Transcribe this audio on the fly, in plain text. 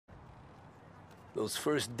Those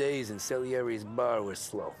first days in Salieri's bar were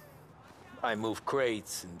slow. I moved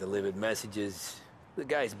crates and delivered messages. The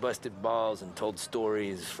guys busted balls and told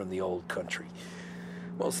stories from the old country.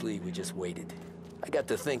 Mostly, we just waited. I got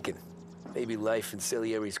to thinking, maybe life in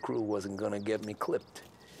Salieri's crew wasn't gonna get me clipped.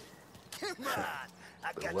 Come on,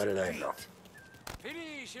 But what did I know?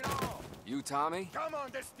 Finish, You, Tommy? Come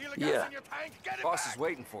on, there's still a Yeah. gas in your tank. Get it Boss back. is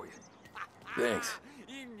waiting for you. Thanks.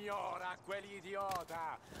 Ignora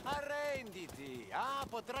quell'idiota! Arrenditi! Ah,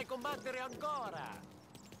 potrai combattere ancora!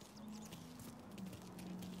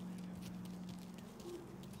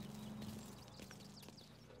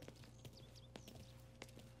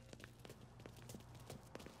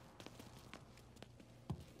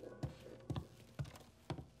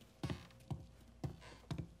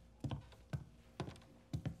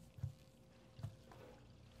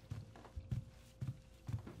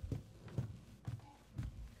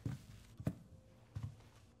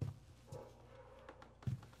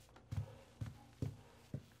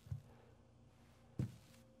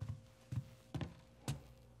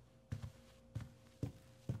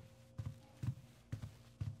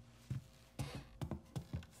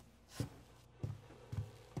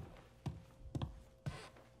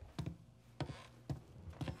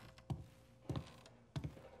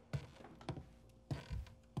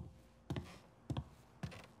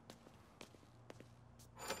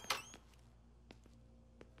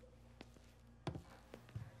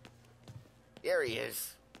 There he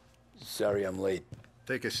is. Sorry I'm late.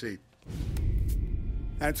 Take a seat.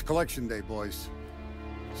 And it's collection day, boys.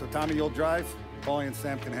 So Tommy, you'll drive. Paulie and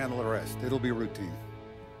Sam can handle the rest. It'll be routine.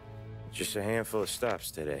 Just a handful of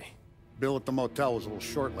stops today. Bill at the motel was a little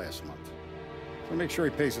short last month. So make sure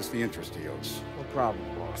he pays us the interest he owes. No problem,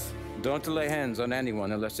 boss. Don't lay hands on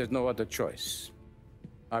anyone unless there's no other choice.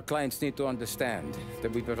 Our clients need to understand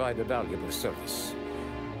that we provide a valuable service.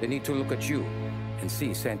 They need to look at you and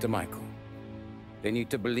see Santa Michael. They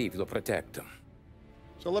need to believe you'll protect them.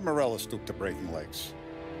 So let Morella stoop to breaking legs.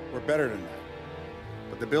 We're better than that.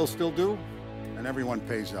 But the bills still due, and everyone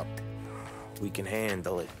pays up. We can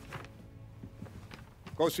handle it.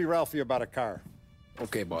 Go see Ralphie about a car.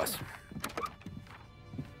 Okay, boss.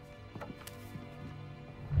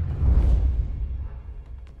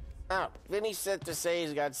 Oh, Vinny said to say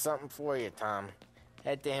he's got something for you, Tom.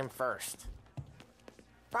 Head to him first.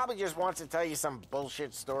 Probably just wants to tell you some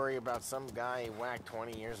bullshit story about some guy he whacked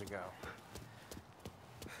 20 years ago.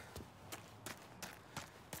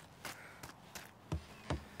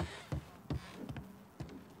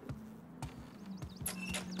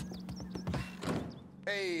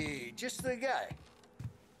 Hey, just the guy.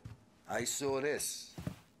 I saw this,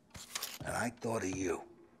 and I thought of you.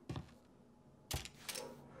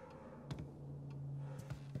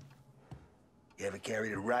 You ever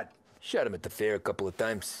carried a rod? Shot him at the fair a couple of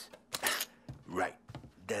times. Right.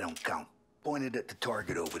 That don't count. Pointed at the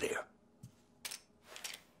target over there.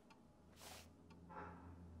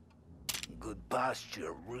 Good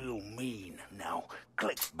posture, real mean. Now,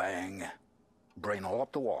 click, bang. Brain all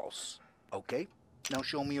up the walls. Okay? Now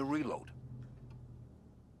show me a reload.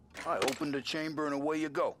 I open the chamber and away you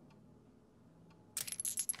go.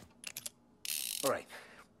 All right.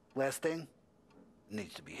 Last thing.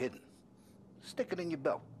 Needs to be hidden. Stick it in your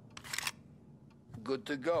belt. Good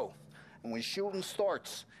to go. And when shooting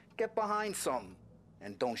starts, get behind something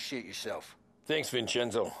and don't shit yourself. Thanks,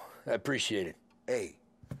 Vincenzo. I appreciate it. Hey,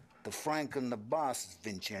 the Frank and the boss is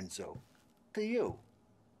Vincenzo. To you,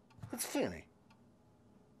 it's Finny.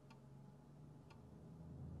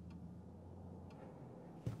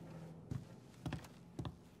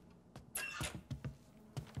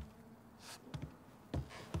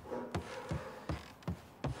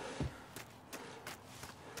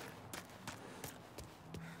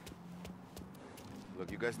 Look,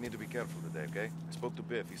 you guys need to be careful today, okay? I spoke to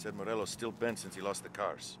Biff. He said Morello's still bent since he lost the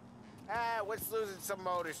cars. Ah, what's losing some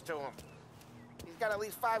motors to him? He's got at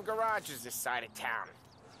least 5 garages this side of town.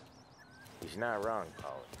 He's not wrong,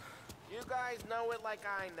 Paulie. You guys know it like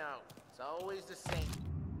I know. It's always the same.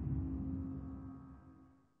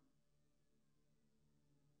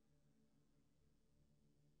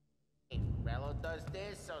 Rello does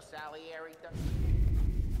this, so Salieri does...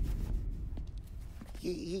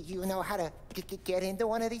 You know how to get into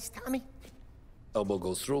one of these, Tommy? Elbow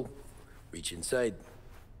goes through, reach inside.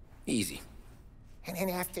 Easy. And an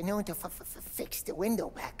afternoon to fix the window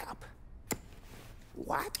back up.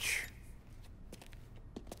 Watch.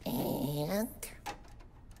 And...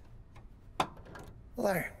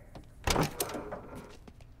 learn.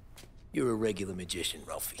 You're a regular magician,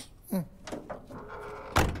 Ralphie.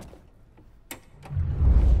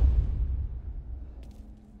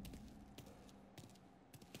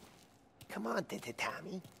 Come on,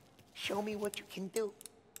 Tommy. Show me what you can do.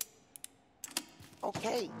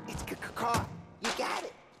 Okay, it's car. You got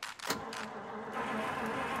it.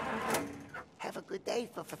 Have a good day,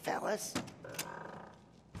 fellas.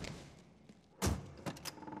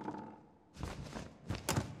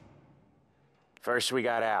 First, we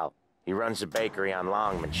got Al. He runs a bakery on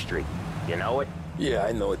Longman Street. You know it? Yeah,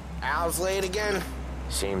 I know it. Al's late again?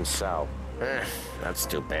 Seems so. That's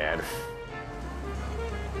too bad.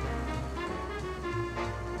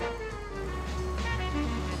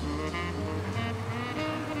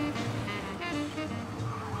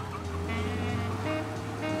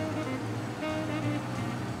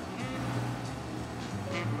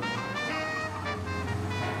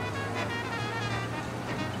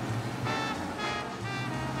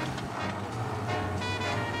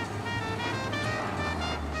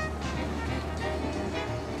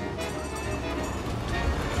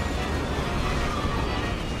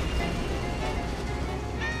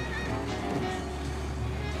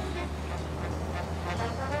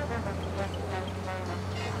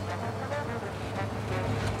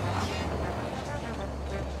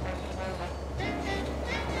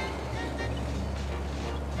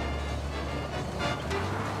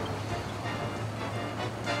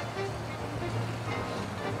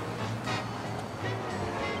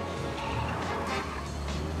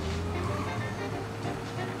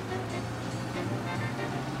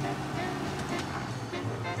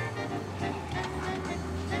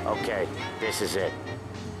 Okay, this is it.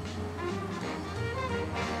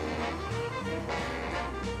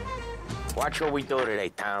 Watch what we do today,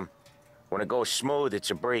 Tom. When it goes smooth,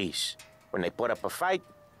 it's a breeze. When they put up a fight,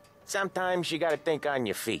 sometimes you gotta think on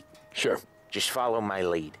your feet. Sure. Just follow my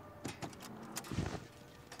lead.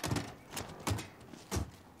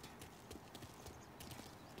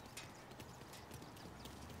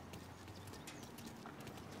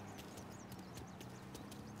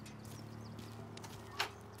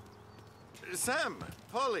 Sam,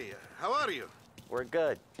 Polly, how are you? We're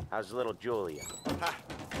good. How's little Julia? Ha!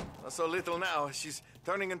 Not so little now. She's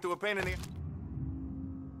turning into a pain in the...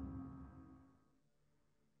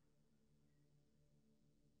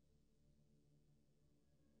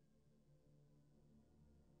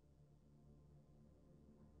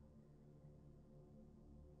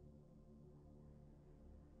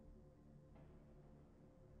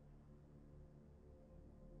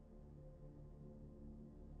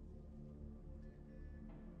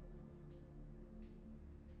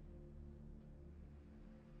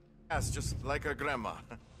 Yes, just like her grandma.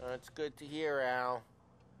 That's good to hear, Al.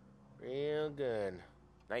 Real good.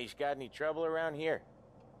 Now, you got any trouble around here?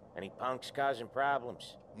 Any punks causing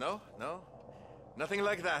problems? No. Nothing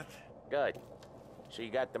like that. Good. So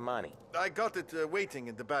you got the money? I got it waiting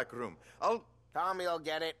in the back room. Tommy'll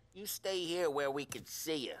get it. You stay here where we can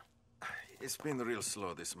see you. It's been real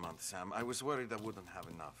slow this month, Sam. I was worried I wouldn't have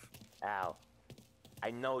enough. Al,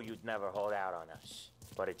 I know you'd never hold out on us,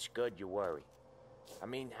 but it's good you worry. I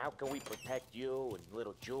mean, how can we protect you and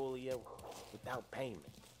little Julia without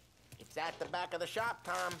payment? It's at the back of the shop,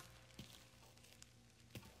 Tom.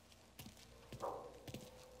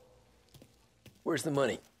 Where's the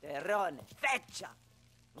money? Terrone, feccia!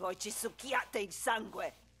 Voi ci succhiate il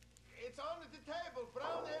sangue! It's on the table,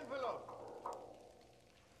 brown envelope.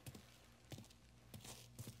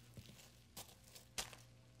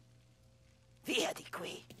 Via di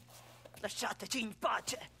qui! Lasciateci in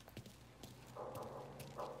pace!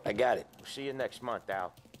 I got it. We'll see you next month,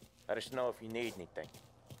 Al. Let us know if you need anything.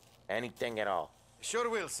 Anything at all. Sure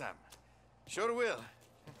will, Sam. Sure will.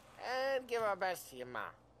 And give our best to your ma,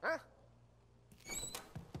 huh?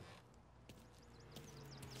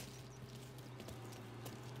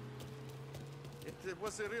 It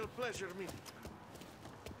was a real pleasure meeting.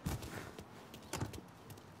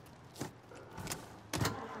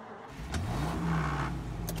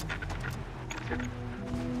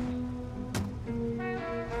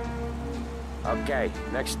 Okay,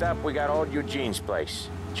 next up, we got old Eugene's place.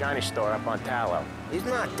 China store up on Tallow. He's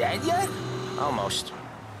not dead yet? Almost.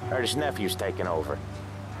 Heard his nephew's taking over.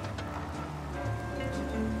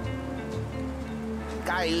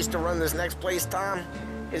 Guy who used to run this next place, Tom,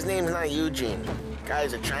 his name's not Eugene.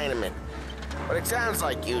 Guy's a Chinaman. But it sounds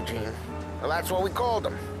like Eugene. Well, that's what we called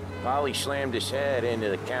him. Polly slammed his head into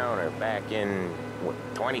the counter back in, what,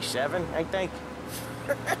 27, I think?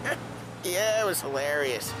 Yeah, it was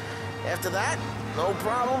hilarious. After that, no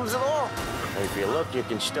problems at all. If you look, you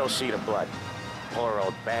can still see the blood. Poor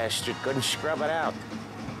old bastard couldn't scrub it out.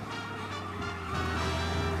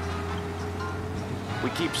 We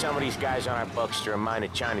keep some of these guys on our books to remind the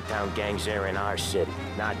Chinatown gangs they're in our city,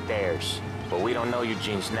 not theirs. But we don't know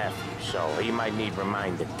Eugene's nephew, so he might need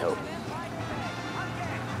reminding too.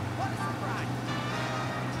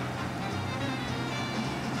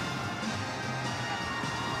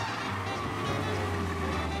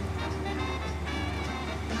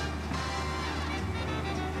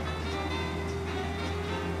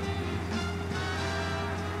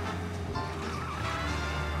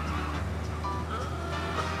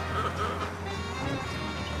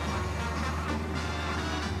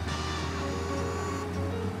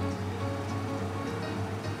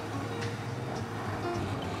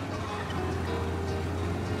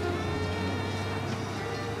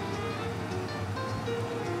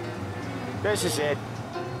 This is it.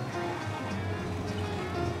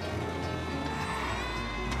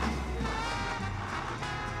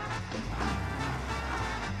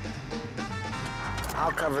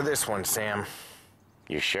 I'll cover this one, Sam.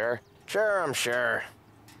 You sure? Sure, I'm sure.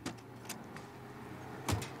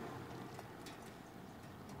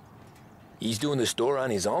 He's doing the store on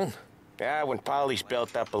his own? Yeah, when Polly's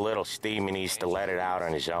built up a little steam, he needs to let it out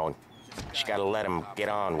on his own. Just gotta let him get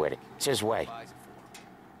on with it. It's his way.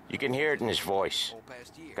 You can hear it in his voice.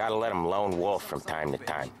 Gotta let him lone wolf from time to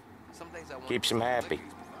time. Keeps him happy.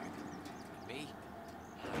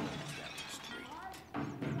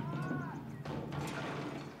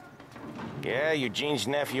 Yeah, Eugene's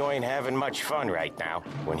nephew ain't having much fun right now.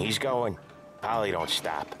 When he's going, Polly don't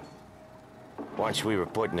stop. Once we were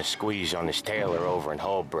putting a squeeze on this tailor over in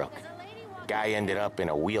Holbrook. Guy ended up in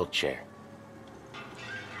a wheelchair.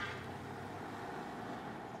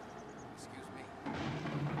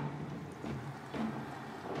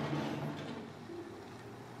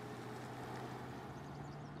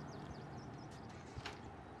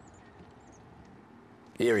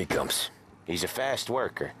 Here he comes. He's a fast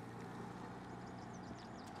worker.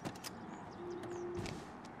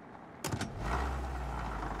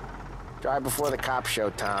 Drive before the cops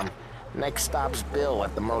show, Tom. Next stop's Bill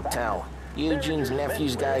at the motel. Eugene's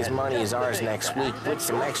nephew's guy's money is ours next week, with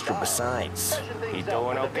some extra besides. He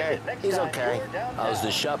doing okay? He's okay. How's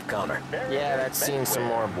the shop counter? Yeah, that's seen some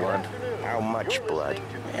more blood. How much blood?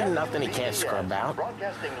 And nothing he can't scrub out.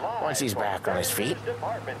 Once he's back on his feet.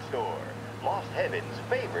 Lost Heaven's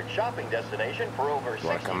favorite shopping destination for over 65 years.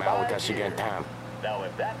 Wanna come out with us again, Tom? Now,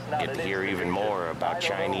 if that's not Get to hear even more about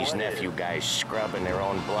Chinese nephew guys scrubbing their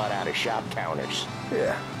own blood out of shop counters.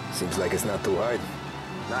 Yeah, seems like it's not too hard.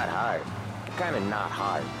 Not hard. Kinda not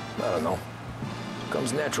hard. I don't know.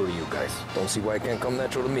 Comes natural to you guys. Don't see why it can't come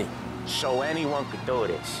natural to me. So anyone could do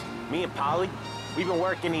this. Me and Polly, we've been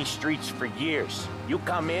working these streets for years. You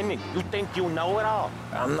come in and you think you know it all.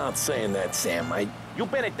 I'm not saying that, Sam.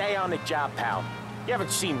 You've been a day on the job, pal. You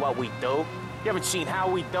haven't seen what we do. You haven't seen how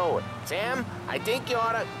we do it. Sam, I think you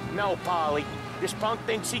oughta... No, Polly. This punk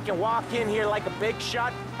thinks he can walk in here like a big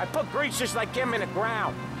shot. I put greasers like him in the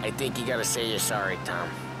ground. I think you gotta say you're sorry, Tom.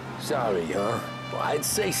 Sorry, huh? Well, I'd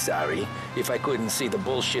say sorry if I couldn't see the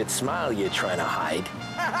bullshit smile you're trying to hide.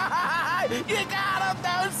 You got him,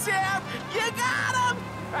 though, Sam! You got him!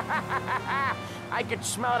 I could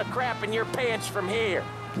smell the crap in your pants from here.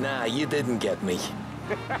 Nah, you didn't get me.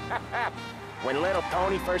 When little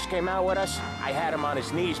Tony first came out with us, I had him on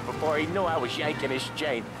his knees before he knew I was yanking his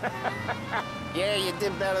chain. Yeah, you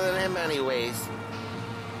did better than him anyways.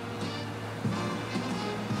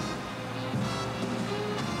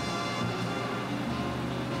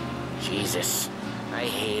 Jesus, I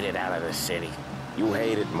hate it out of the city. You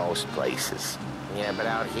hate it most places. Yeah, but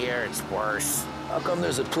out here, it's worse. How come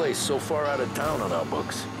there's a place so far out of town on our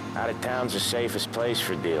books? Out of town's the safest place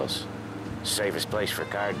for deals. Safest place for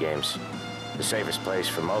card games. The safest place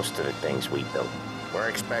for most of the things we do. We're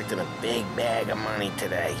expecting a big bag of money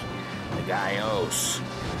today. The guy owes.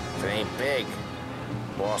 If it ain't big,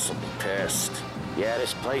 boss will be pissed. Yeah,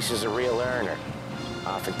 this place is a real earner.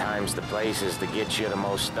 Oftentimes the places that get you the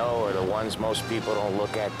most dough are the ones most people don't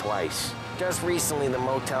look at twice. Just recently, the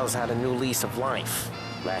motel's had a new lease of life.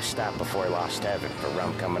 Last stop before Lost Heaven for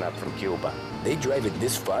rum coming up from Cuba. They drive it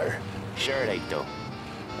this far? Sure they do.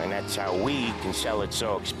 And that's how we can sell it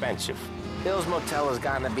so expensive. Bill's Motel has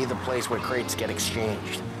gotten to be the place where crates get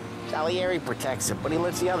exchanged. Salieri protects it, but he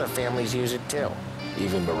lets the other families use it too.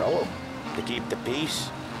 Even Morello? To keep the peace?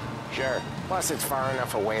 Sure. Plus, it's far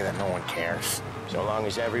enough away that no one cares. So long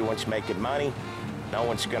as everyone's making money, no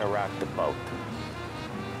one's gonna rock the boat.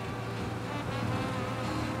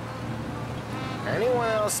 Anyone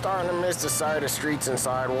else starting to miss the sight of streets and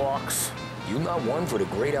sidewalks? You not one for the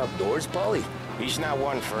great outdoors, Polly? He's not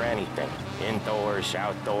one for anything. Indoors,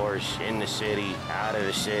 outdoors, in the city, out of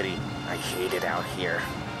the city. I hate it out here.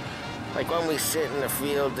 Like when we sit in the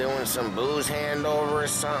field doing some booze handover or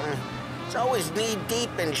something. It's always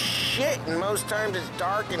knee-deep in shit, and most times it's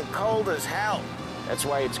dark and cold as hell. That's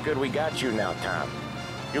why it's good we got you now, Tom.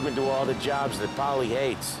 You can do all the jobs that Polly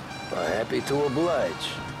hates. Well, happy to oblige.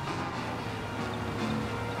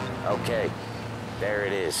 Okay, there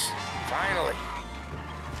it is. Finally.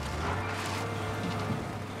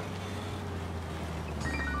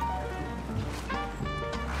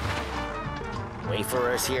 Wait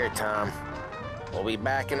for us here, Tom. We'll be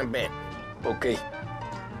back in a bit. Okay.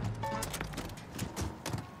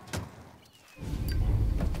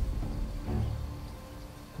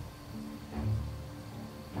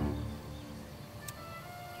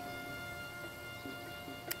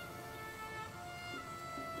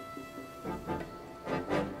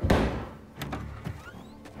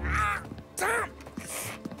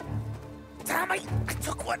 Tommy! I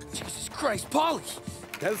took one. Jesus Christ, Paulie!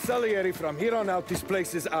 Tell Salieri from here on out this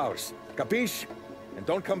place is ours. Capiche? And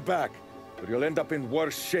don't come back, or you'll end up in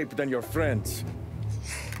worse shape than your friends.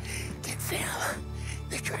 Get Sam.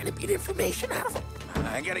 They're trying to beat information out of him.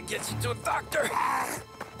 I gotta get you to a doctor.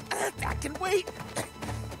 I can wait.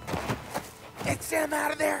 Get Sam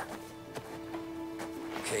out of there.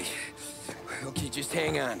 Okay. Okay, just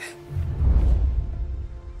hang on.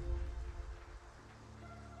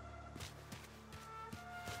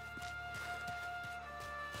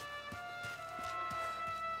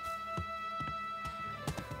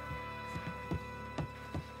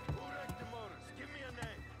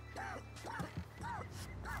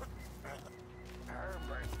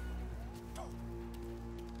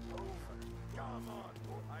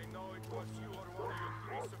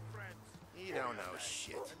 You don't know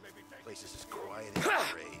shit. Place is as quiet as a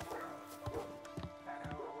grave.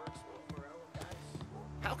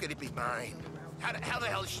 How could it be mine? How the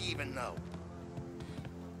hell does she even know?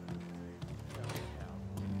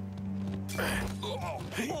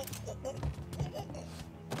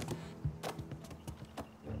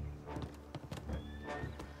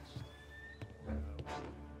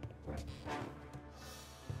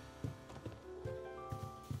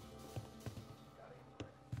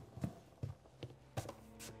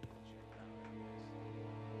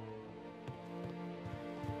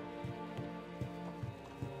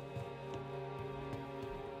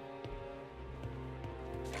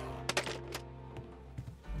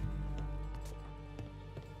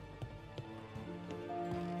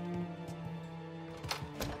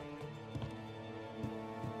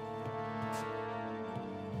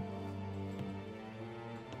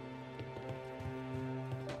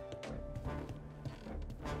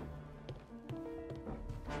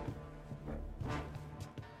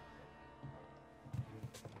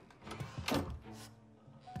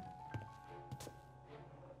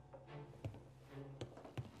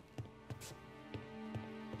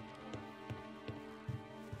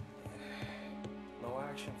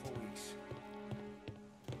 Action for weeks.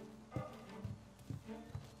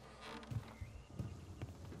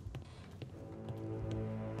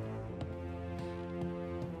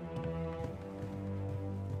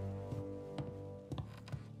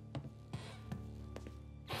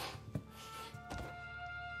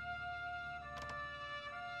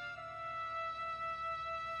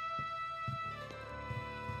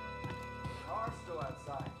 Car's still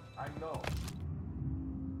outside. I know.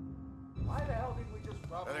 Why the hell didn't we just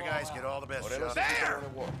rub Other guys get all the best shots. There!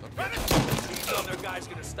 The other guy's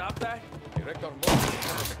gonna stop that? Director Moore,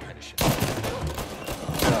 that kind of shit.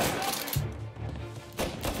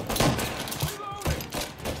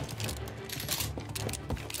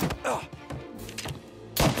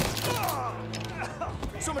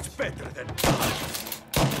 So much better than... Now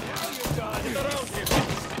you're done. Get around him.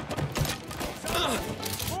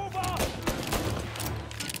 Move on.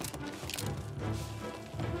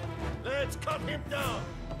 Let's cut him down.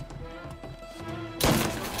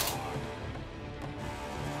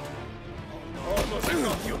 Almost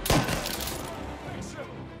got you.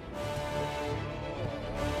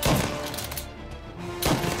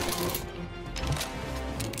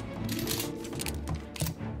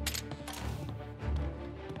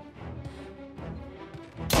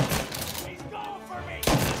 He's going for me.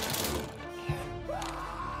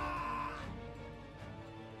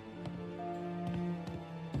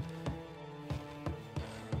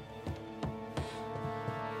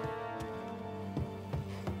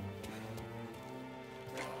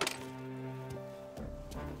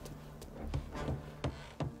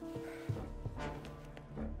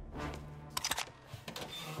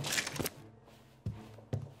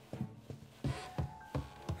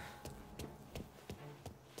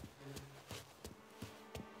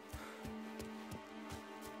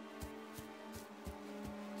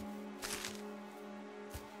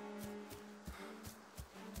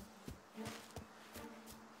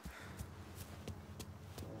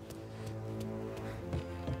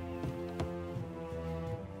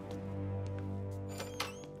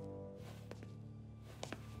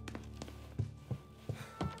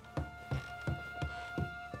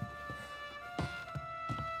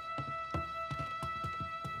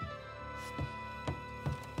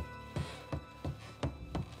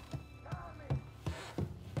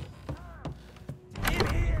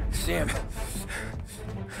 Sam,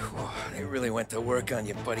 they really went to work on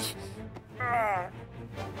you, buddy.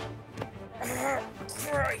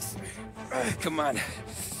 Christ. Come on,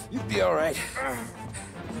 you'll be all right.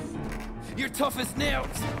 You're tough as nails.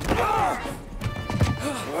 Oh,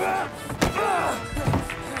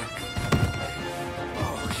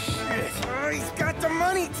 shit. Oh, he's got the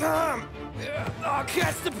money, Tom. Oh,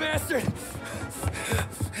 catch the bastard!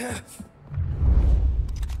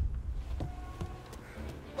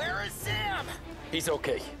 Where is Sam? He's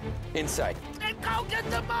okay. Inside. Then go get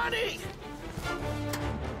the money!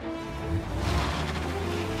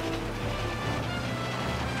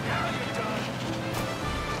 Now you're done!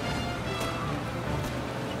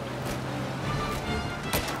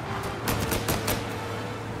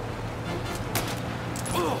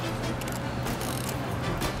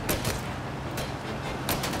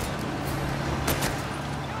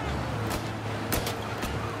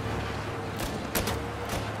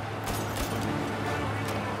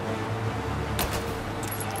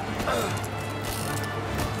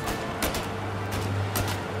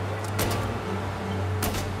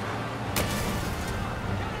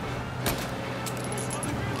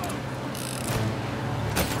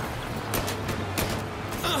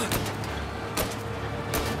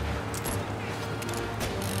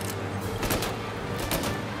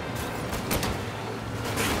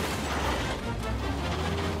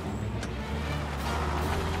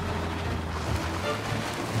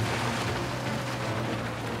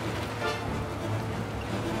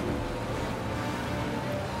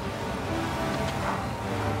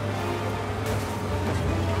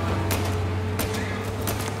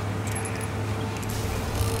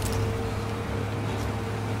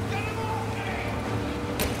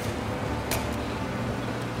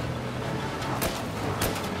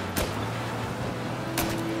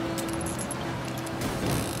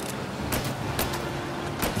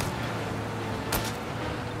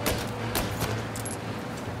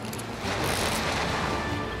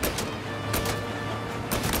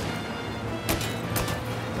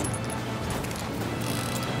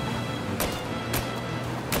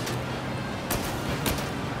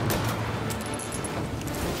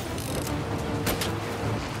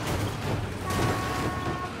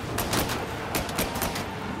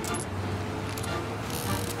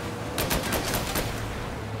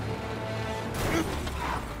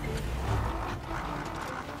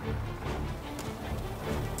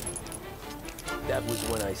 That was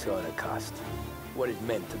when I saw the cost. What it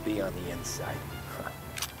meant to be on the inside.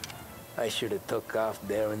 I should have took off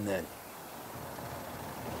there and then.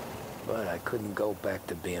 But I couldn't go back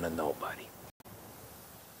to being a nobody.